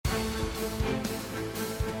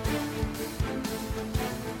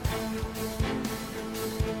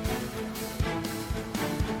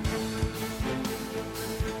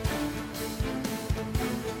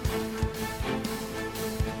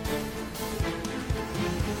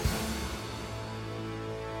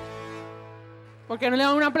¿Por qué no le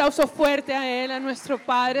dan un aplauso fuerte a Él, a nuestro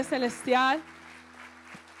Padre Celestial?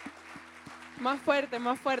 Más fuerte,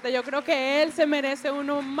 más fuerte. Yo creo que Él se merece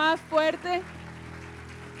uno más fuerte.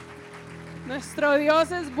 Nuestro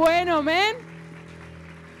Dios es bueno, amén.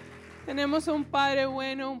 Tenemos un Padre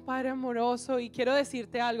bueno, un Padre amoroso, y quiero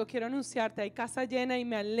decirte algo, quiero anunciarte, hay casa llena y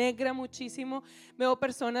me alegra muchísimo. Veo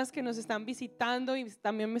personas que nos están visitando y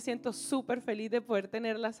también me siento súper feliz de poder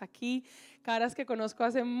tenerlas aquí, caras que conozco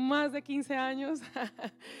hace más de 15 años,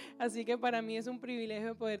 así que para mí es un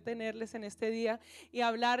privilegio poder tenerles en este día y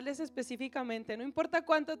hablarles específicamente, no importa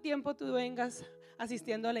cuánto tiempo tú vengas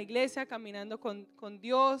asistiendo a la iglesia, caminando con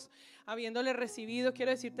Dios, habiéndole recibido,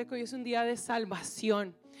 quiero decirte que hoy es un día de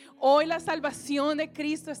salvación. Hoy la salvación de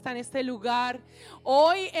Cristo está en este lugar.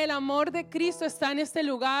 Hoy el amor de Cristo está en este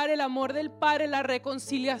lugar. El amor del Padre, la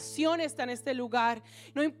reconciliación está en este lugar.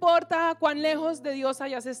 No importa cuán lejos de Dios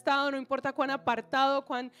hayas estado, no importa cuán apartado,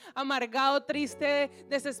 cuán amargado, triste,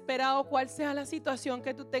 desesperado, cuál sea la situación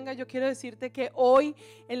que tú tengas, yo quiero decirte que hoy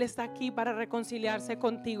Él está aquí para reconciliarse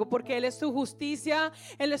contigo, porque Él es tu justicia,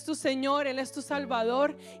 Él es tu Señor, Él es tu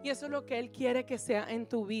Salvador, y eso es lo que Él quiere que sea en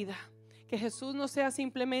tu vida. Que Jesús no sea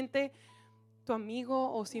simplemente tu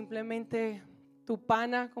amigo o simplemente tu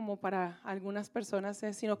pana, como para algunas personas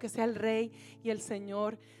es, sino que sea el Rey y el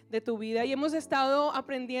Señor de tu vida. Y hemos estado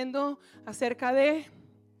aprendiendo acerca de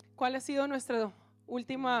cuál ha sido nuestra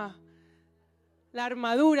última, la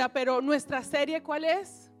armadura, pero nuestra serie, ¿cuál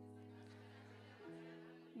es?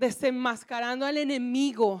 Desenmascarando al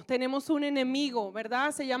enemigo. Tenemos un enemigo,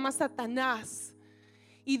 ¿verdad? Se llama Satanás.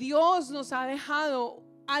 Y Dios nos ha dejado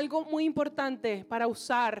algo muy importante para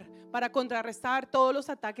usar, para contrarrestar todos los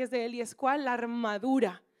ataques de él, y es ¿cuál? La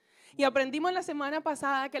armadura. Y aprendimos la semana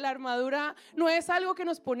pasada que la armadura no es algo que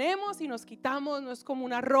nos ponemos y nos quitamos, no es como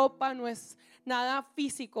una ropa, no es nada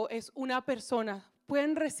físico, es una persona.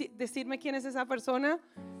 ¿Pueden decirme quién es esa persona?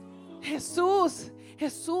 Jesús.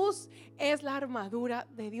 Jesús es la armadura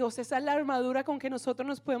de Dios. Esa es la armadura con que nosotros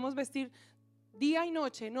nos podemos vestir día y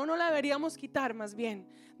noche. No nos la deberíamos quitar, más bien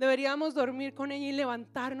deberíamos dormir con ella y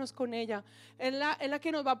levantarnos con ella. Es la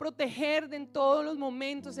que nos va a proteger en todos los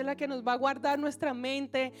momentos, es la que nos va a guardar nuestra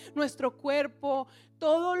mente, nuestro cuerpo,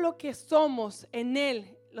 todo lo que somos en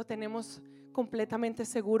Él lo tenemos completamente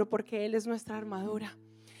seguro, porque Él es nuestra armadura.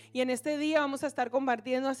 Y en este día vamos a estar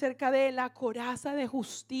compartiendo acerca de la coraza de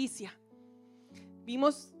justicia.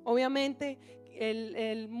 Vimos obviamente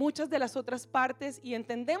muchas de las otras partes y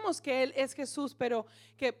entendemos que Él es Jesús, pero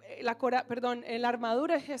que la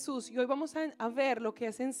armadura es Jesús. Y hoy vamos a ver lo que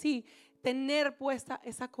es en sí tener puesta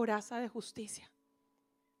esa coraza de justicia.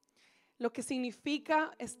 Lo que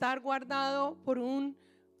significa estar guardado por un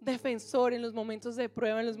defensor en los momentos de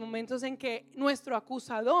prueba, en los momentos en que nuestro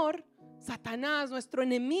acusador, Satanás, nuestro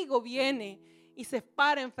enemigo, viene y se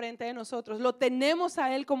para enfrente de nosotros. Lo tenemos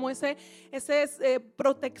a Él como esa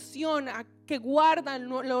protección que guarda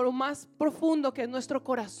lo más profundo, que es nuestro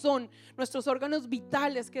corazón, nuestros órganos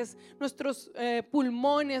vitales, que es nuestros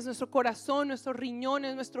pulmones, nuestro corazón, nuestros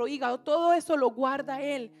riñones, nuestro hígado. Todo eso lo guarda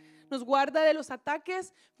Él. Nos guarda de los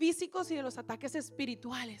ataques físicos y de los ataques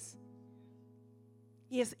espirituales.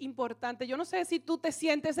 Y es importante. Yo no sé si tú te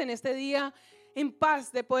sientes en este día en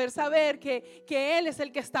paz de poder saber que Él es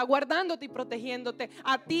el que está guardándote y protegiéndote,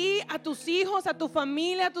 a ti, a tus hijos, a tu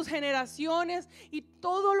familia, a tus generaciones y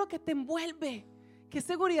todo lo que te envuelve. Qué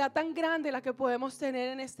seguridad tan grande la que podemos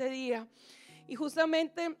tener en este día. Y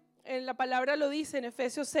justamente la palabra lo dice en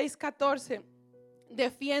Efesios 6:14.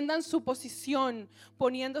 Defiendan su posición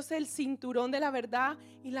poniéndose el cinturón de la verdad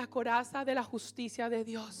y la coraza de la justicia de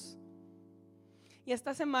Dios. Y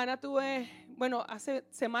esta semana hace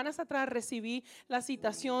semanas atrás recibí la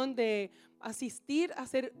citación de asistir a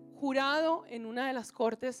ser jurado en una de las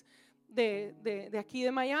cortes de aquí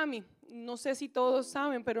de Miami. No sé si todos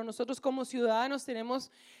saben, pero nosotros como ciudadanos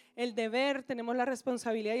tenemos el deber, tenemos la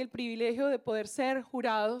responsabilidad y el privilegio de poder ser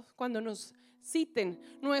jurados cuando nos citen.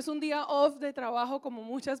 No es un día off de trabajo como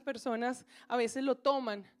muchas personas a veces lo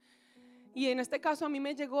toman. Y en este caso a mí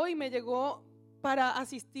me llegó para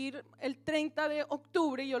asistir el 30 de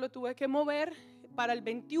octubre y yo lo tuve que mover para el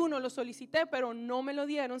 21, lo solicité, pero no me lo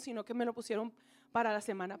dieron, sino que me lo pusieron para la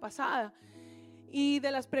semana pasada. Y de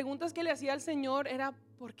las preguntas que le hacía al Señor era: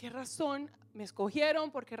 ¿por qué razón me escogieron?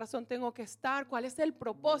 ¿Por qué razón tengo que estar? ¿Cuál es el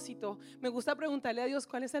propósito? Me gusta preguntarle a Dios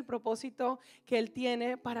cuál es el propósito que Él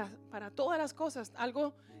tiene para todas las cosas.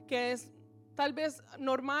 Algo que es tal vez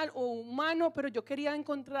normal o humano, pero yo quería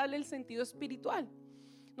encontrarle el sentido espiritual.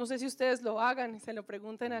 No sé si ustedes lo hagan y se lo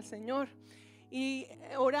pregunten al Señor. Y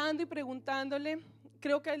orando y preguntándole,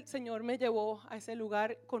 creo que el Señor me llevó a ese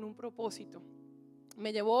lugar con un propósito.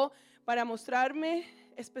 Me llevó para mostrarme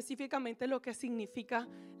específicamente lo que significa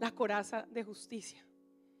la coraza de justicia,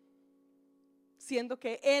 siendo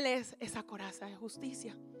que Él es esa coraza de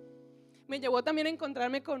justicia. Me llevó también a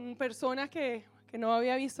encontrarme con personas que no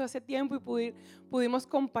había visto hace tiempo y pudimos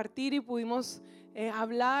compartir y pudimos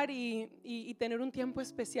hablar y tener un tiempo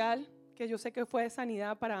especial que yo sé que fue de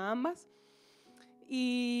sanidad para ambas.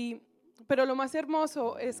 Pero lo más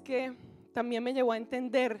hermoso es que también me llevó a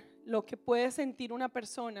entender lo que puede sentir una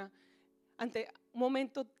persona ante un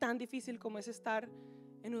momento tan difícil como es estar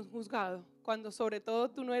en un juzgado, cuando sobre todo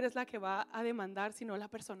tú no eres la que va a demandar, sino la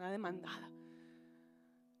persona demandada.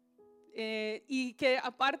 Y que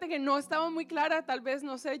aparte que no estaba muy clara, tal vez,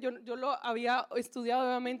 no sé, yo lo había estudiado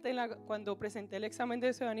obviamente cuando presenté el examen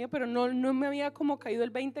de ciudadanía, pero no me había como caído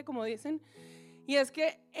el 20, como dicen. Y es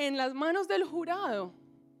que en las manos del jurado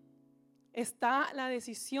está la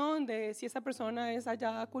decisión de si esa persona es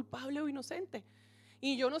hallada culpable o inocente.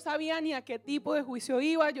 Y yo no sabía ni a qué tipo de juicio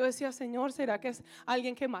iba. Yo decía, Señor, ¿será que es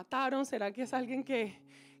alguien que mataron? ¿Será que es alguien que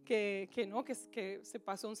se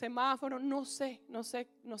pasó un semáforo? No sé, no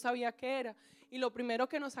sabía qué era. Y lo primero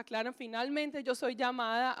que nos aclaran, finalmente yo soy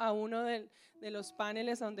llamada a uno de los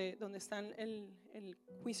paneles donde está el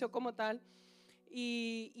juicio como tal.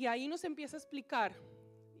 Y ahí nos empieza a explicar.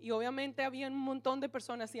 Y obviamente había un montón de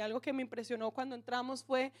personas, y algo que me impresionó cuando entramos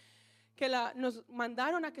fue que nos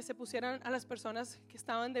mandaron a que se pusieran a las personas que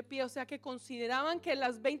estaban de pie, o sea que consideraban que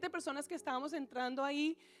las 20 personas que estábamos entrando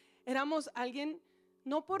ahí éramos alguien,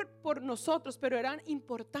 no por nosotros, pero eran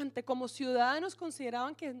importantes, como ciudadanos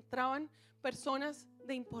consideraban que entraban personas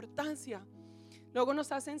de importancia. Luego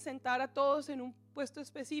nos hacen sentar a todos en un puesto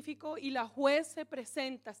específico y la juez se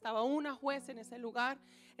presenta. Estaba una juez en ese lugar,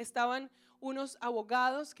 estaban unos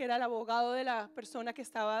abogados, que era el abogado de la persona que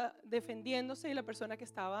estaba defendiéndose y la persona que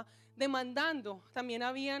estaba demandando. También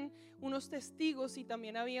habían unos testigos y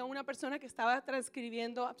también había una persona que estaba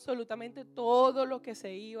transcribiendo absolutamente todo lo que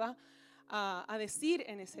se iba a decir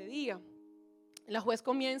en ese día. La juez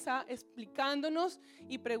comienza explicándonos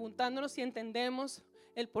y preguntándonos si entendemos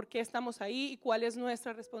el por qué estamos ahí y cuál es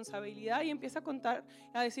nuestra responsabilidad, y empieza a contar,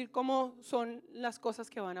 a decir cómo son las cosas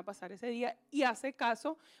que van a pasar ese día, y hace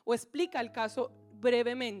caso o explica el caso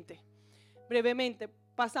brevemente.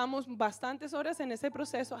 Pasamos bastantes horas en ese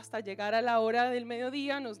proceso hasta llegar a la hora del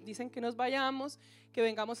mediodía. Nos dicen que nos vayamos, que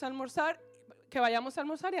vengamos a almorzar, que vayamos a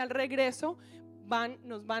almorzar, y al regreso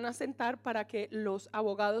nos van a sentar para que los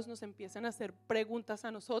abogados nos empiecen a hacer preguntas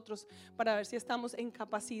a nosotros para ver si estamos en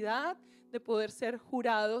capacidad de poder ser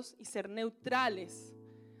jurados y ser neutrales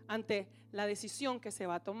ante la decisión que se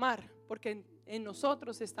va a tomar, porque en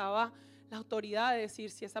nosotros estaba la autoridad de decir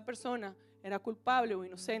si esa persona era culpable o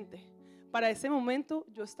inocente. Para ese momento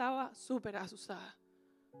yo estaba súper asustada,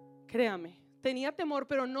 créame, tenía temor,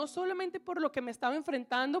 pero no solamente por lo que me estaba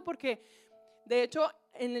enfrentando, porque de hecho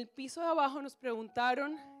en el piso de abajo nos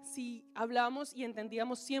preguntaron si hablábamos y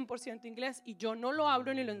entendíamos 100% inglés, y yo no lo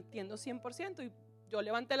hablo ni lo entiendo 100%, y yo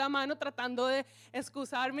levanté la mano tratando de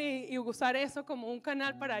excusarme y usar eso como un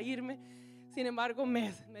canal para irme. Sin embargo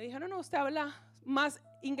me dijeron, no, usted habla más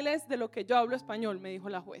inglés de lo que yo hablo español, me dijo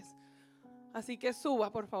la juez, así que suba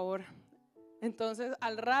por favor. Entonces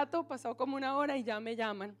al rato pasó como una hora y ya me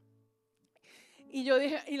llaman. Y yo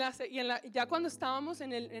dije, ya cuando estábamos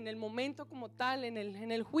en el momento como tal,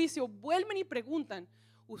 en el juicio, vuelven y preguntan,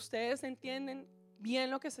 ¿ustedes entienden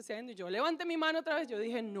bien lo que se está haciendo? Y yo levanté mi mano otra vez, yo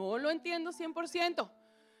dije, no lo entiendo 100%.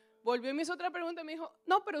 Volvió y me hizo otra pregunta y me dijo,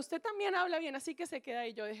 no, pero usted también habla bien, así que se queda.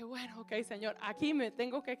 Y yo dije, bueno, ok, Señor, aquí me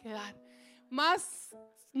tengo que quedar. Más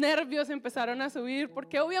nervios empezaron a subir,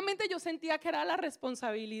 porque obviamente yo sentía que era la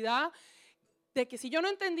responsabilidad de que si yo no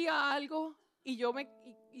entendía algo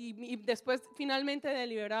y después finalmente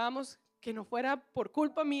deliberábamos, que no fuera por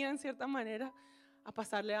culpa mía en cierta manera a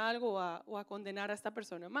pasarle algo o a condenar a esta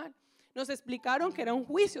persona mal. Nos explicaron que era un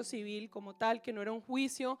juicio civil como tal, que no era un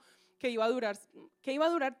juicio que iba a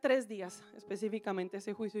durar 3 días específicamente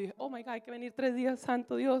ese juicio. Y dije, oh my God, hay que venir 3 días,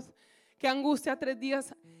 santo Dios, qué angustia, 3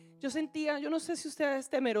 días. Yo no sé si usted es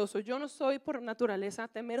temeroso, yo no soy por naturaleza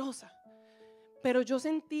temerosa, pero yo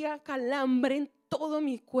sentía calambre en todo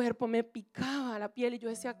mi cuerpo, me picaba la piel y yo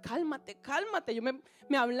decía, cálmate, cálmate. Yo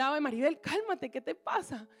me hablaba de Maribel, cálmate, ¿qué te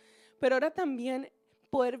pasa? Pero era también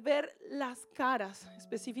poder ver las caras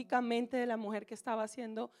específicamente de la mujer que estaba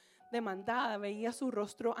siendo demandada. Veía su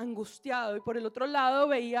rostro angustiado y por el otro lado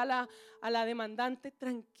veía a la demandante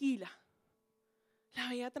tranquila. La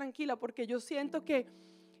veía tranquila porque yo siento que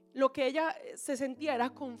lo que ella se sentía era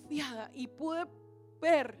confiada, y pude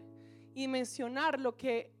ver y mencionar lo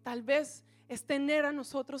que tal vez es tener a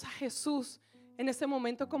nosotros a Jesús en ese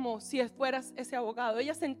momento como si fueras ese abogado.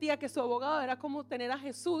 Ella sentía que su abogado era como tener a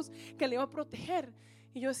Jesús que le iba a proteger.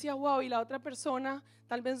 Y yo decía, wow, y la otra persona,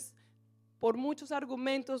 tal vez por muchos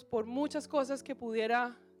argumentos, por muchas cosas que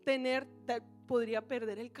pudiera tener, podría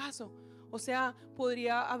perder el caso. O sea,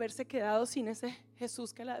 podría haberse quedado sin ese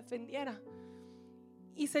Jesús que la defendiera.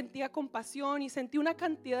 Y sentía compasión y sentí una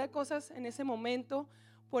cantidad de cosas en ese momento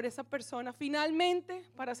por esa persona. Finalmente,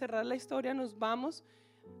 para cerrar la historia, nos vamos.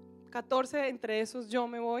 14 entre esos yo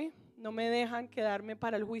me voy. No me dejan quedarme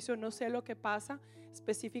para el juicio. No sé lo que pasa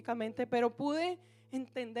específicamente, pero pude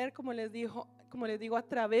entender, como les digo, a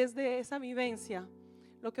través de esa vivencia,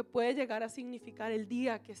 lo que puede llegar a significar el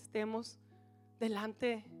día que estemos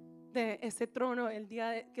delante de ese trono, el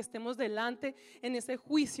día que estemos delante en ese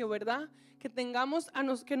juicio, ¿verdad? Que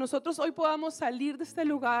que nosotros hoy podamos salir de este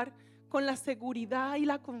lugar con la seguridad y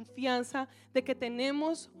la confianza de que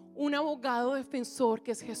tenemos un abogado defensor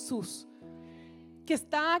que es Jesús, que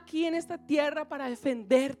está aquí en esta tierra para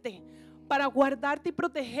defenderte, para guardarte y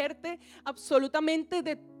protegerte absolutamente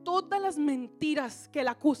de todas las mentiras que el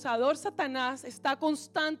acusador Satanás está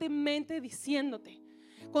constantemente diciéndote,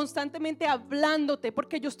 constantemente hablándote,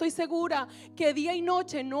 porque yo estoy segura que día y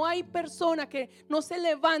noche no hay persona que no se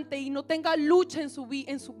levante y no tenga lucha en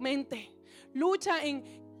su mente, lucha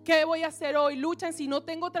en ¿qué voy a hacer hoy? Lucha en si no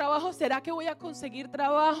tengo trabajo, ¿será que voy a conseguir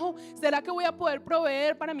trabajo? ¿Será que voy a poder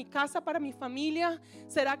proveer para mi casa, para mi familia?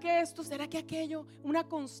 ¿Será que esto? ¿Será que aquello? Una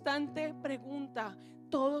constante pregunta.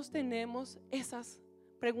 Todos tenemos esas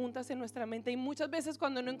preguntas en nuestra mente y muchas veces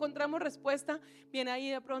cuando no encontramos respuesta, viene ahí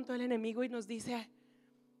de pronto el enemigo y nos dice,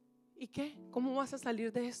 ¿y qué? ¿Cómo vas a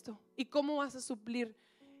salir de esto? ¿Y cómo vas a suplir?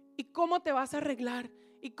 ¿Y cómo te vas a arreglar?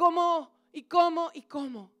 ¿Y cómo? ¿Y cómo? ¿Y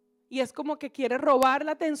cómo? Y es como que quiere robar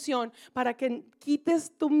la atención para que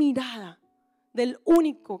quites tu mirada del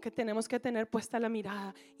único que tenemos que tener puesta la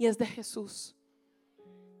mirada, y es de Jesús.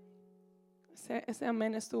 Ese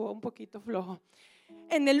amén estuvo un poquito flojo.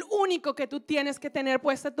 En el único que tú tienes que tener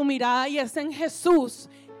puesta tu mirada, y es en Jesús,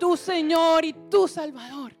 tu Señor y tu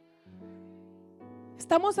Salvador.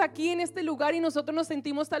 Estamos aquí en este lugar y nosotros nos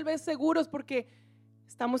sentimos tal vez seguros porque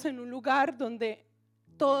estamos en un lugar donde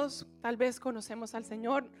todos tal vez conocemos al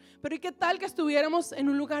Señor, pero ¿y qué tal que estuviéramos en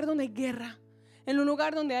un lugar donde hay guerra, en un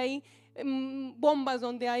lugar donde hay bombas,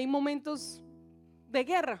 donde hay momentos de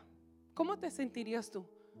guerra? ¿Cómo te sentirías tú?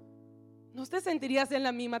 No te sentirías en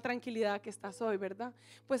la misma tranquilidad que estás hoy, ¿verdad?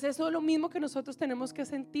 Pues eso es lo mismo que nosotros tenemos que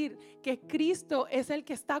sentir, que Cristo es el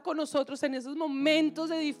que está con nosotros en esos momentos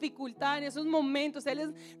de dificultad, en esos momentos. Él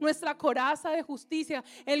es nuestra coraza de justicia,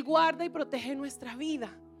 Él guarda y protege nuestra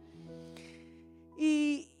vida.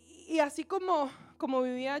 Y así como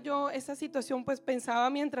vivía yo esa situación, pues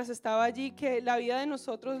pensaba mientras estaba allí que la vida de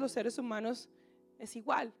nosotros los seres humanos es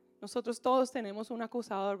igual. Nosotros todos tenemos un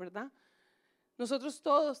acusador, ¿verdad? Nosotros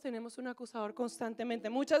todos tenemos un acusador constantemente.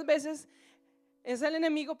 Muchas veces es el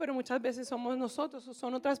enemigo, pero muchas veces somos nosotros o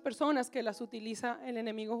son otras personas que las utiliza el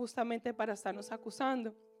enemigo justamente para estarnos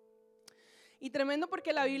acusando. Y tremendo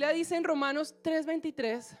porque la Biblia dice en Romanos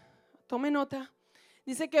 3:23, tome nota,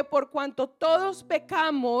 dice que por cuanto todos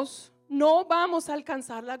pecamos, no vamos a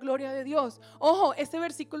alcanzar la gloria de Dios. Ojo, este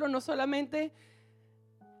versículo no solamente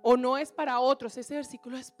o no es para otros, ese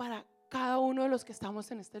versículo es para cada uno de los que estamos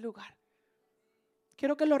en este lugar.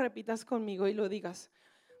 Quiero que lo repitas conmigo y lo digas.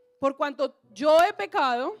 Por cuanto yo he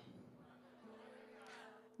pecado,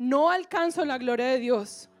 no alcanzo la gloria de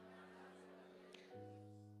Dios.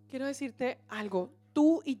 Quiero decirte algo.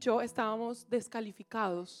 Tú y yo estábamos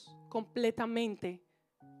descalificados completamente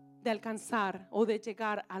de alcanzar o de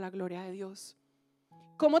llegar a la gloria de Dios.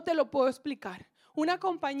 ¿Cómo te lo puedo explicar? Una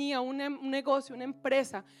compañía, un negocio, una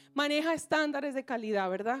empresa maneja estándares de calidad,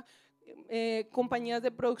 ¿verdad? Compañías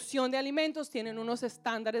de producción de alimentos tienen unos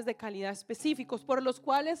estándares de calidad específicos por los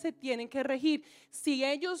cuales se tienen que regir. Si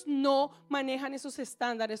ellos no manejan esos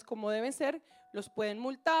estándares como deben ser, los pueden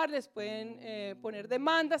multar, les pueden poner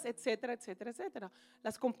demandas, etcétera, etcétera, etcétera.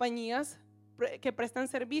 Las compañías que prestan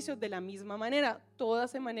servicios de la misma manera,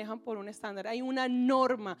 todas se manejan por un estándar. Hay una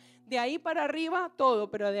norma, de ahí para arriba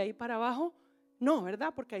todo, pero de ahí para abajo no,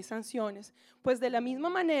 ¿verdad? Porque hay sanciones. Pues de la misma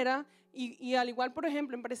manera, y al igual, por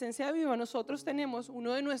ejemplo, en Presencia Viva, nosotros tenemos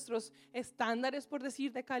uno de nuestros estándares, por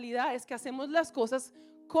decir, de calidad, es que hacemos las cosas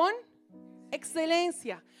con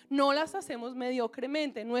excelencia, no las hacemos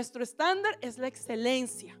mediocremente. Nuestro estándar es la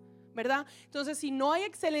excelencia, ¿verdad? Entonces, si no hay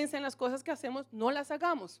excelencia en las cosas que hacemos, no las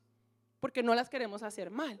hagamos, porque no las queremos hacer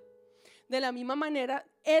mal. De la misma manera,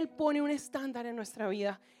 Él pone un estándar en nuestra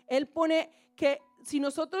vida. Él pone que si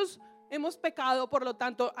nosotros hemos pecado, por lo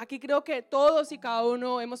tanto, aquí creo que todos y cada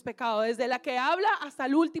uno hemos pecado, desde la que habla hasta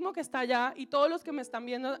el último que está allá, y todos los que me están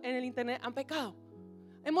viendo en el internet han pecado.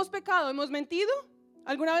 Hemos pecado, hemos mentido.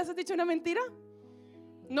 ¿Alguna vez has dicho una mentira?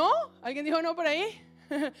 ¿No? ¿Alguien dijo no por ahí?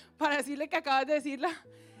 Para decirle que acabas de decirla.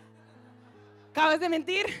 Acabas de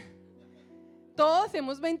mentir. Todos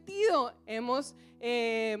hemos mentido, hemos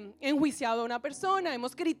enjuiciado a una persona,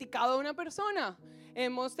 hemos criticado a una persona,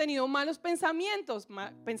 hemos tenido malos pensamientos,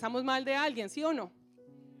 pensamos mal de alguien, ¿sí o no?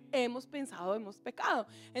 Hemos pensado, hemos pecado.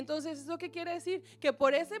 Entonces, ¿eso qué quiere decir? Que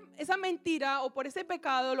por esa mentira o por ese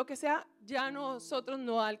pecado, lo que sea, ya nosotros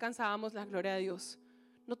no alcanzábamos la gloria de Dios.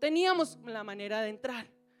 No teníamos la manera de entrar.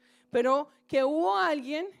 Pero que hubo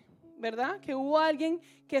alguien, ¿verdad? Que hubo alguien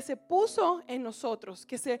que se puso en nosotros,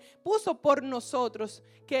 que se puso por nosotros,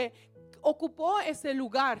 que ocupó ese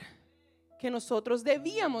lugar que nosotros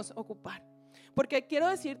debíamos ocupar. Porque quiero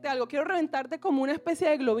decirte algo, quiero reventarte como una especie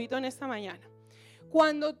de globito en esta mañana.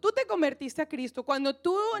 Cuando tú te convertiste a Cristo, cuando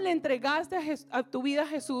tú le entregaste a tu vida a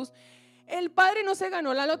Jesús, el Padre no se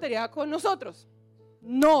ganó la lotería con nosotros.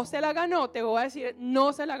 No se la ganó, te voy a decir,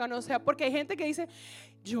 no se la ganó. O sea, porque hay gente que dice,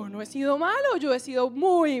 yo no he sido malo, yo he sido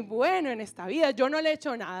muy bueno en esta vida, yo no le he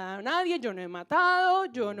hecho nada a nadie, yo no he matado,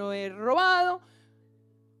 yo no he robado.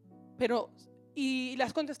 Pero, ¿y le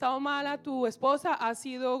has contestado mal a tu esposa? ¿Has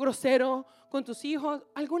sido grosero con tus hijos?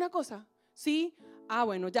 ¿Alguna cosa? ¿Sí?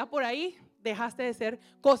 Bueno, ya por ahí dejaste de ser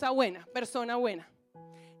cosa buena, persona buena.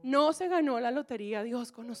 No se ganó la lotería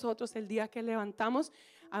Dios con nosotros el día que levantamos,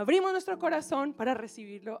 abrimos nuestro corazón para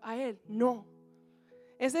recibirlo a Él. No.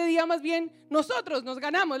 Ese día más bien nosotros nos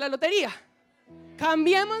ganamos la lotería.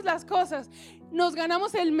 Cambiemos las cosas. Nos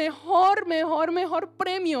ganamos el mejor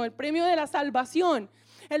premio, el premio de la salvación.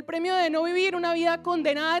 El premio de no vivir una vida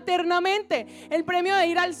condenada eternamente. El premio de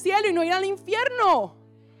ir al cielo y no ir al infierno.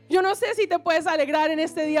 Yo no sé si te puedes alegrar en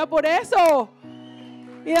este día por eso.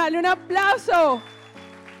 Y darle un aplauso.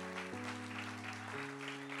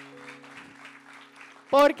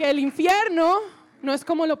 Porque el infierno no es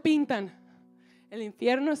como lo pintan. El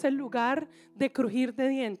infierno es el lugar de crujir de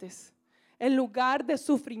dientes. El lugar de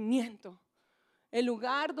sufrimiento. El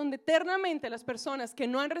lugar donde eternamente las personas que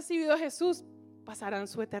no han recibido a Jesús pasarán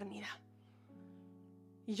su eternidad.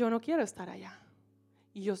 Y yo no quiero estar allá.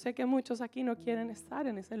 Y yo sé que muchos aquí no quieren estar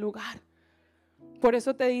en ese lugar. Por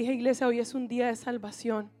eso te dije, iglesia, hoy es un día de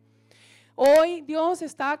salvación. Hoy Dios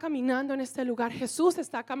está caminando en este lugar. Jesús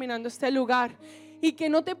está caminando en este lugar. Y que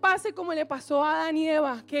no te pase como le pasó a Adán y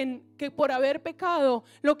Eva, que por haber pecado,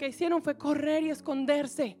 lo que hicieron fue correr y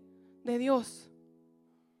esconderse de Dios.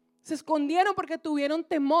 Se escondieron porque tuvieron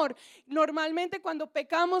temor. Normalmente cuando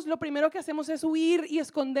pecamos, lo primero que hacemos es huir y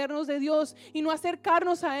escondernos de Dios y no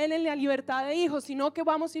acercarnos a Él en la libertad de hijos, sino que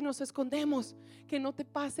vamos y nos escondemos. Que no te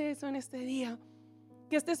pase eso en este día.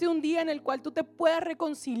 Que este sea un día en el cual tú te puedas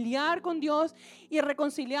reconciliar con Dios y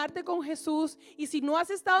reconciliarte con Jesús. Y si no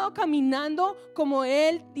has estado caminando como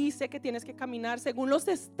Él dice que tienes que caminar, según los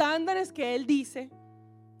estándares que Él dice,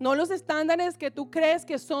 no los estándares que tú crees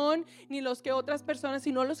que son, ni los que otras personas,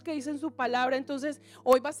 sino los que dicen su palabra. Entonces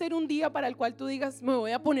hoy va a ser un día para el cual tú digas, me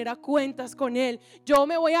voy a poner a cuentas con Él. Yo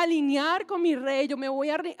me voy a alinear con mi Rey, yo me voy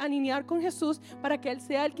a alinear con Jesús para que Él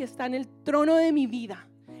sea el que está en el trono de mi vida,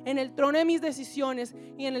 en el trono de mis decisiones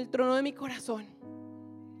y en el trono de mi corazón.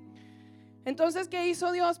 Entonces, ¿qué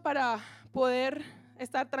hizo Dios para poder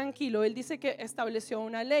estar tranquilo? Él dice que estableció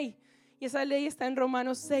una ley, y esa ley está en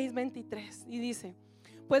Romanos 6:23 y dice,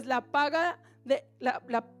 pues la paga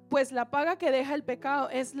que deja el pecado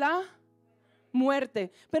es la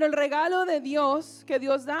muerte, pero el regalo de Dios que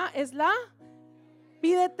Dios da es la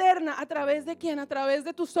vida eterna. ¿A través de quién? ¿A través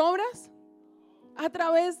de tus obras? A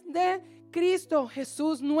través de Cristo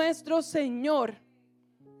Jesús nuestro Señor.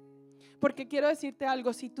 Porque quiero decirte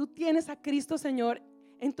algo, si tú tienes a Cristo Señor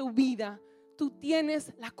en tu vida, tú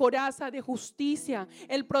tienes la coraza de justicia,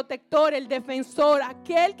 el protector, el defensor,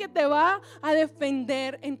 aquel que te va a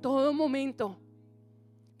defender en todo momento.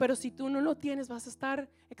 Pero si tú no lo tienes, vas a estar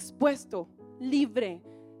expuesto, libre,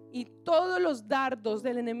 y todos los dardos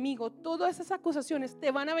del enemigo, todas esas acusaciones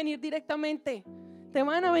te van a venir directamente,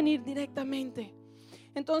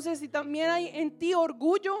 Entonces, si también hay en ti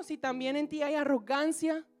orgullo, si también en ti hay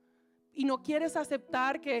arrogancia y no quieres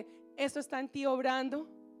aceptar que eso está en ti obrando,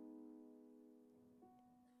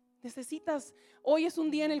 hoy es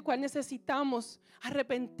un día en el cual necesitamos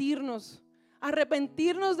arrepentirnos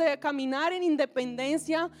de caminar en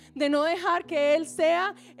independencia, de no dejar que Él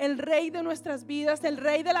sea el Rey de nuestras vidas, el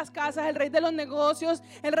Rey de las casas, el Rey de los negocios,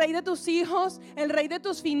 el Rey de tus hijos, el Rey de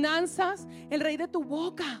tus finanzas, el Rey de tu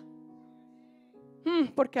boca.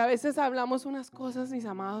 Porque a veces hablamos unas cosas, mis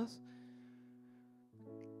amados,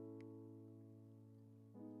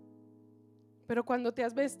 Pero cuando te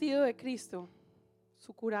has vestido de Cristo,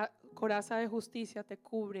 su coraza de justicia te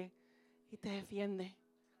cubre y te defiende.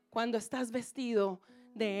 Cuando estás vestido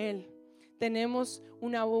de Él, tenemos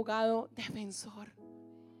un abogado defensor.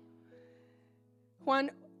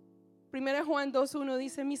 1 Juan 2:1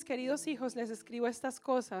 dice: mis queridos hijos, les escribo estas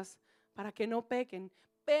cosas para que no pequen.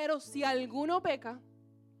 Pero si alguno peca,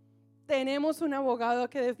 tenemos un abogado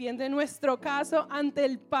que defiende nuestro caso ante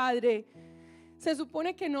el Padre. Se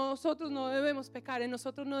supone que nosotros no debemos pecar, en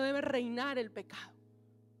nosotros no debe reinar el pecado.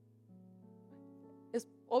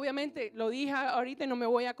 Obviamente, lo dije ahorita y no me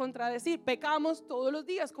voy a contradecir, pecamos todos los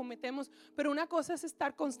días, cometemos, pero una cosa es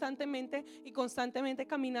estar constantemente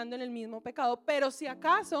caminando en el mismo pecado. Pero si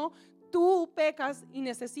acaso tú pecas y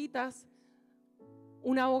necesitas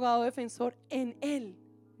un abogado defensor, en Él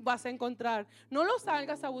vas a encontrar. No lo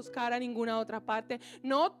salgas a buscar a ninguna otra parte.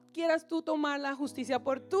 No quieras tú tomar la justicia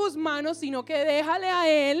por tus manos, sino que déjale a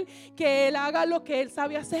Él que Él haga lo que Él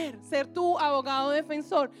sabe hacer, ser tu abogado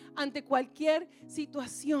defensor ante cualquier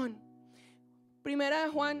situación. Primera de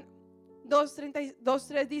Juan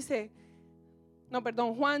 2:3 dice,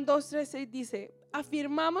 Juan 2:3 dice: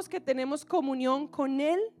 afirmamos que tenemos comunión con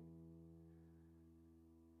Él,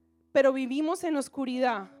 pero vivimos en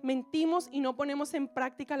oscuridad, mentimos y no ponemos en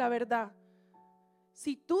práctica la verdad.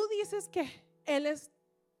 Si tú dices que Él es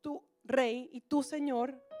tu Rey y tu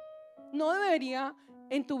Señor, no debería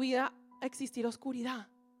en tu vida existir oscuridad.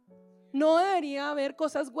 No debería haber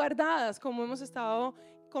cosas guardadas, como hemos estado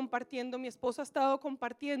compartiendo, mi esposo ha estado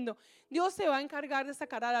compartiendo. Dios se va a encargar de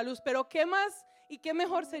sacar a la luz, pero ¿qué más y qué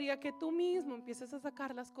mejor sería que tú mismo empieces a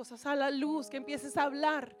sacar las cosas a la luz, que empieces a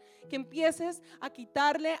hablar, que empieces a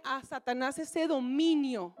quitarle a Satanás ese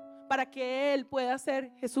dominio para que Él pueda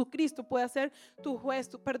ser, Jesucristo pueda ser tu juez,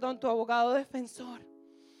 tu abogado defensor.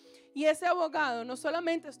 Y ese abogado no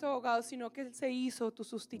solamente es tu abogado, sino que Él se hizo tu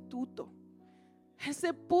sustituto. Él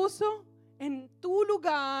se puso en tu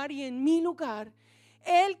lugar y en mi lugar.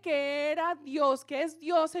 Él que era Dios, que es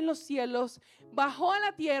Dios en los cielos, bajó a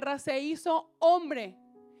la tierra, se hizo hombre,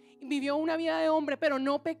 vivió una vida de hombre, pero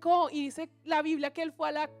no pecó. Y dice la Biblia que Él fue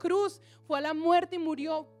a la cruz, fue a la muerte y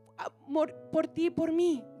murió por ti y por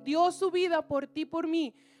mí. Dio su vida por ti y por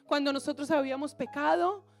mí. Cuando nosotros habíamos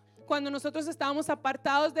pecado, cuando nosotros estábamos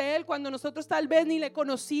apartados de Él, cuando nosotros tal vez ni le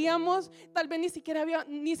conocíamos, tal vez ni siquiera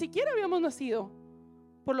habíamos nacido.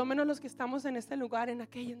 Por lo menos los que estamos en este lugar, en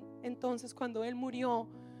aquel entonces cuando Él murió,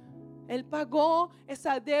 Él pagó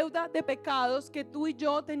esa deuda de pecados que tú y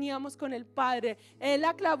yo teníamos con el Padre. Él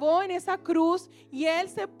la clavó en esa cruz y Él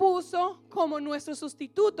se puso como nuestro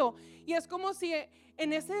sustituto. Y es como si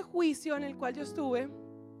en ese juicio en el cual yo estuve,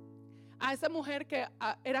 a esa mujer que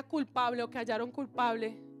era culpable o que hallaron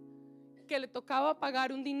culpable, que le tocaba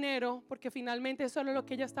pagar un dinero, porque finalmente eso era lo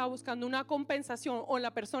que ella estaba buscando, una compensación, o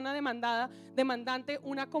la persona demandante,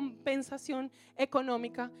 una compensación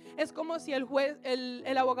económica. Es como si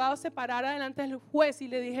el abogado se parara delante del juez y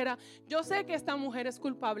le dijera: yo sé que esta mujer es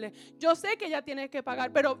culpable, yo sé que ella tiene que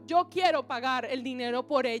pagar, pero yo quiero pagar el dinero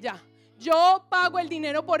por ella. Yo pago el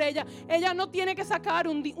dinero por ella. Ella no tiene que sacar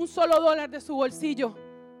un solo dólar de su bolsillo.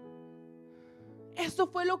 Eso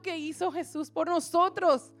fue lo que hizo Jesús por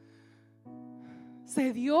nosotros.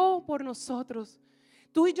 Se dio por nosotros.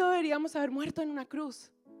 Tú y yo deberíamos haber muerto en una cruz.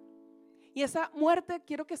 Y esa muerte,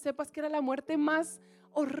 quiero que sepas que era la muerte más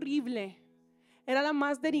horrible, era la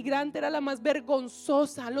más denigrante, era la más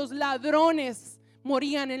vergonzosa. Los ladrones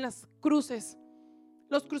morían en las cruces.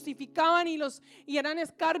 Los crucificaban y eran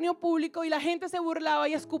escarnio público, y la gente se burlaba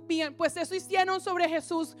y escupían. Pues eso hicieron sobre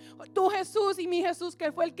Jesús. Tu Jesús y mi Jesús,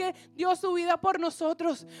 que fue el que dio su vida por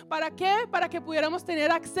nosotros. ¿Para qué? Para que pudiéramos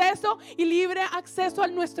tener acceso y libre acceso a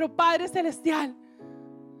nuestro Padre Celestial.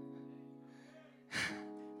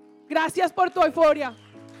 Gracias por tu euforia.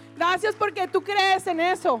 Gracias porque tú crees en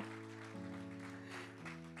eso.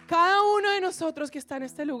 Cada uno de nosotros que está en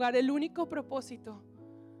este lugar, el único propósito,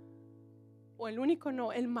 o el único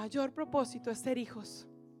no, el mayor propósito es ser hijos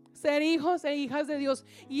e hijas de Dios.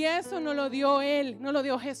 Y eso no lo dio Él, no lo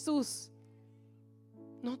dio Jesús.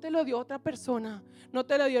 No te lo dio otra persona. No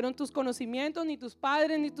te lo dieron tus conocimientos, ni tus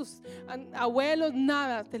padres, ni tus abuelos,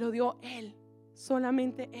 nada. Te lo dio Él,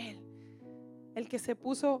 solamente Él, el que se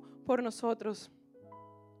puso por nosotros.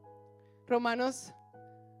 Romanos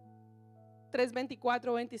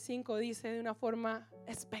 3:24-25 dice de una forma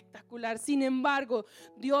espectacular: sin embargo,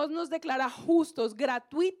 Dios nos declara justos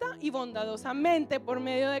gratuita y bondadosamente por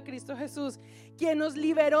medio de Cristo Jesús, quien nos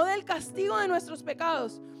liberó del castigo de nuestros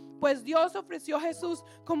pecados. pues Dios ofreció a Jesús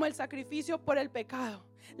como el sacrificio por el pecado.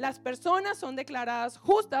 Las personas son declaradas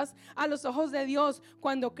justas a los ojos de Dios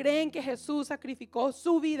cuando creen que Jesús sacrificó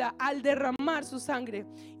su vida al derramar su sangre.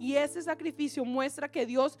 Y ese sacrificio muestra que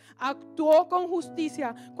Dios actuó con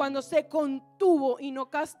justicia cuando se contuvo y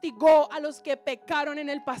no castigó a los que pecaron en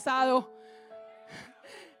el pasado.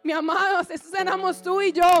 Mi amados, estos éramos tú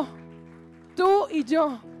y yo,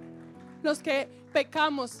 los que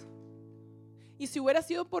pecamos. Y si hubiera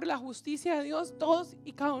sido por la justicia de Dios, todos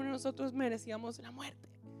y cada uno de nosotros merecíamos la muerte.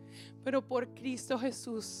 Pero por Cristo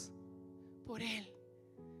Jesús, por Él,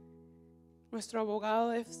 nuestro abogado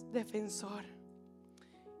defensor.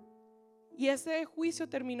 Y ese juicio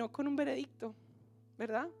terminó con un veredicto,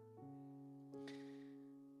 ¿verdad?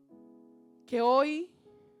 Que hoy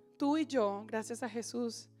tú y yo, gracias a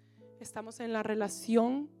Jesús, estamos en la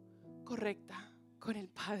relación correcta con el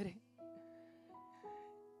Padre.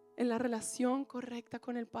 En la relación correcta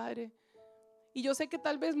con el Padre. Y yo sé que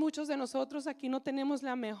tal vez muchos de nosotros aquí no tenemos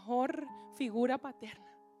la mejor figura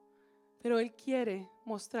paterna, pero Él quiere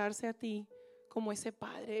mostrarse a ti como ese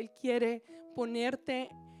Padre. Él quiere ponerte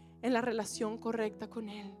en la relación correcta con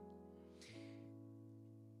Él.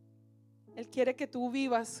 Él quiere que tú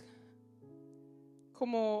vivas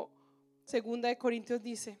como 2 Corintios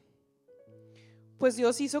dice: pues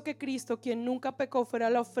Dios hizo que Cristo, quien nunca pecó, fuera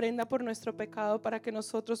la ofrenda por nuestro pecado para que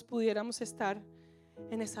nosotros pudiéramos estar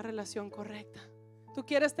en esa relación correcta. ¿Tú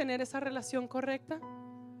quieres tener esa relación correcta?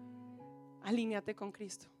 Alíñate con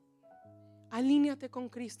Cristo. Alíñate con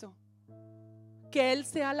Cristo. Que Él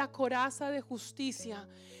sea la coraza de justicia.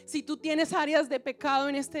 Si tú tienes áreas de pecado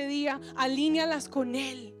en este día, alíñalas con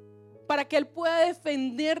Él, para que Él pueda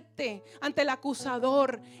defenderte ante el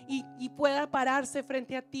acusador y pueda pararse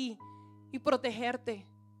frente a ti y protegerte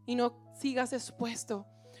y no sigas expuesto.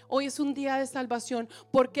 Hoy es un día de salvación.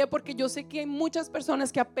 ¿Por qué? Porque yo sé que hay muchas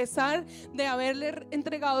personas que, a pesar de haberle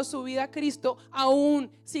entregado su vida a Cristo,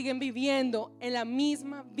 aún siguen viviendo en la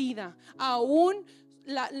misma vida. Aún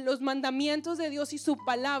los mandamientos de Dios y su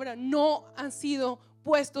palabra no han sido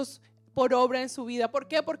puestos por obra en su vida. ¿Por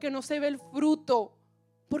qué? Porque no se ve el fruto.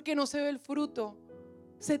 Porque no se ve el fruto.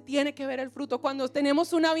 Se tiene que ver el fruto. Cuando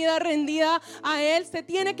tenemos una vida rendida a Él, se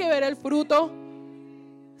tiene que ver el fruto.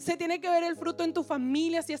 Se tiene que ver el fruto en tu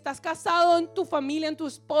familia. Si estás casado, en tu familia, en tu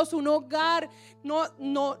esposo, un hogar.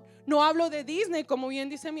 No hablo de Disney, como bien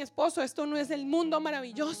dice mi esposo. Esto no es el mundo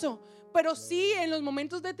maravilloso, pero sí en los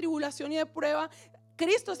momentos de tribulación y de prueba,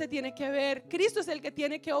 Cristo se tiene que ver. Cristo es el que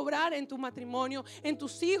tiene que obrar en tu matrimonio, en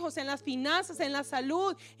tus hijos, en las finanzas, en la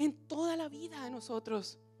salud, en toda la vida de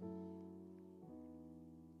nosotros.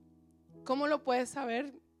 ¿Cómo lo puedes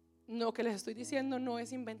saber? Lo que les estoy diciendo no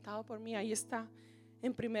es inventado por mí. Ahí está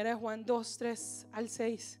en 1 Juan 2, 3 al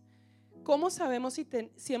 6. ¿Cómo sabemos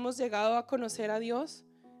si hemos llegado a conocer a Dios?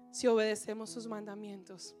 Si obedecemos sus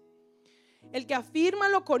mandamientos. El que afirma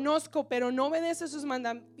lo conozco, pero no obedece sus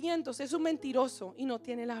mandamientos, es un mentiroso y no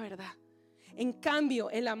tiene la verdad. En cambio,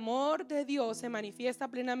 el amor de Dios se manifiesta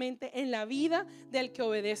plenamente en la vida del que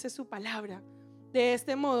obedece su palabra. De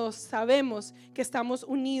este modo sabemos que estamos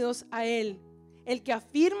unidos a Él. El que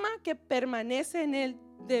afirma que permanece en Él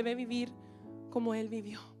debe vivir como Él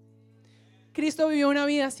vivió. Cristo vivió una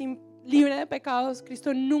vida libre de pecados.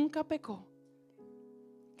 Cristo nunca pecó.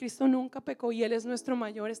 Cristo nunca pecó y Él es nuestro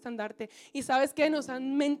mayor estandarte. Y ¿sabes qué? Nos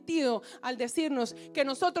han mentido al decirnos que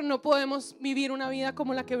nosotros no podemos vivir una vida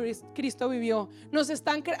como la que Cristo vivió. Nos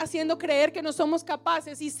están haciendo creer que no somos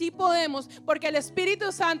capaces, y sí podemos, porque el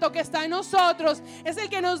Espíritu Santo que está en nosotros es el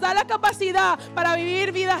que nos da la capacidad para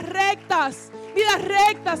vivir vidas rectas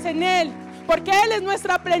en Él, porque Él es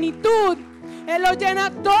nuestra plenitud. Él lo llena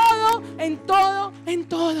todo, en todo, en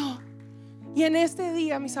todo. Y en este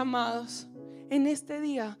día, mis amados, en este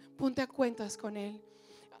día, ponte a cuentas con Él.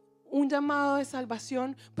 Un llamado de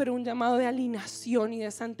salvación, pero un llamado de alineación y de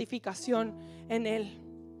santificación en Él.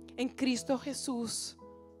 En Cristo Jesús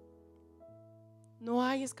no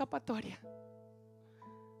hay escapatoria.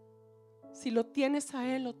 Si lo tienes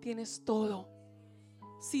a Él, lo tienes todo.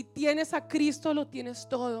 Si tienes a Cristo, lo tienes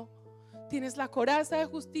todo. Tienes la coraza de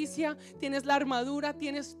justicia, tienes la armadura,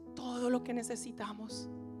 tienes todo lo que necesitamos.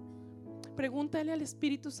 Pregúntale al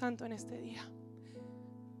Espíritu Santo en este día.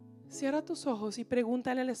 Cierra tus ojos y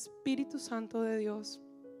pregúntale al Espíritu Santo de Dios: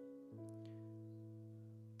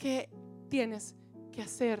 ¿qué tienes que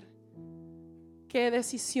hacer? ¿Qué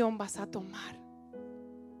decisión vas a tomar?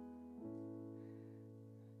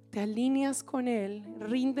 Te alineas con Él,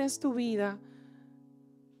 rindes tu vida,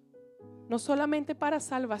 no solamente para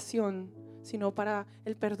salvación, sino para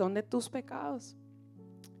el perdón de tus pecados.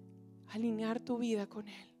 Alinear tu vida con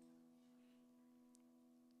Él.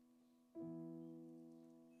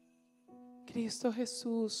 Cristo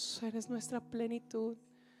Jesús, eres nuestra plenitud.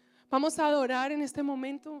 Vamos a adorar en este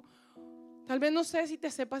momento. Tal vez no sé si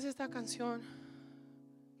te sepas esta canción,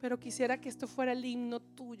 pero quisiera que esto fuera el himno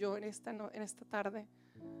tuyo en esta tarde.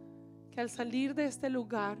 Que al salir de este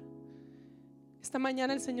lugar, esta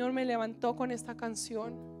mañana el Señor me levantó con esta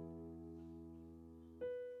canción.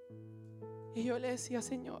 Y yo le decía,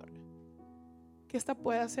 Señor, que esta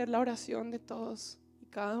pueda ser la oración de todos y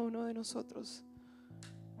cada uno de nosotros.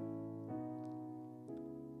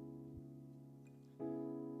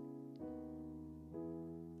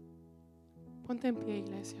 Ponte en pie,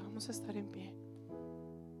 iglesia, vamos a estar en pie,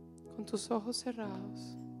 con tus ojos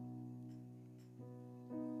cerrados.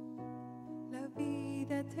 La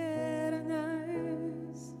vida eterna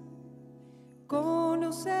es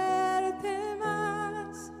conocerte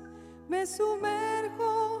más, me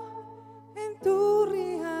sumerjo en tu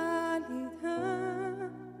realidad.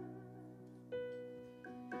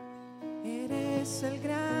 Eres el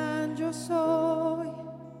gran yo soy,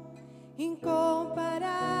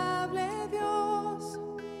 incomparable Dios,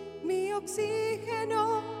 mi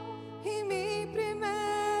oxígeno y mi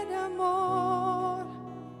primer amor.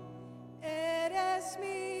 Eres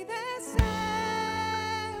mi deseo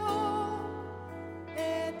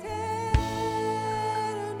eterno.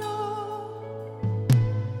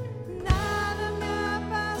 Nada me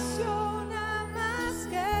apasiona más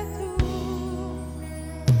que tú.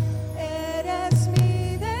 Eres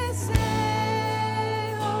mi deseo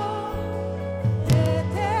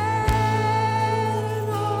eterno.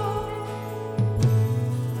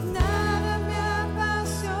 Nada me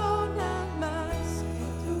apasiona más que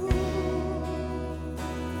tú.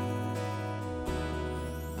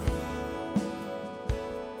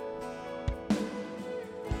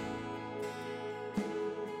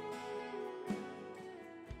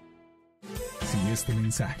 Si este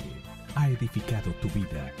mensaje ha edificado tu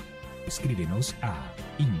vida, escríbenos a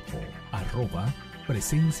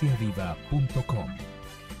info@presenciaviva.com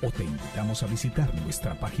o te invitamos a visitar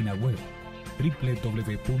nuestra página web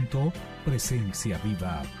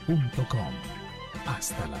www.presenciaviva.com.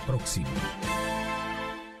 Hasta la próxima.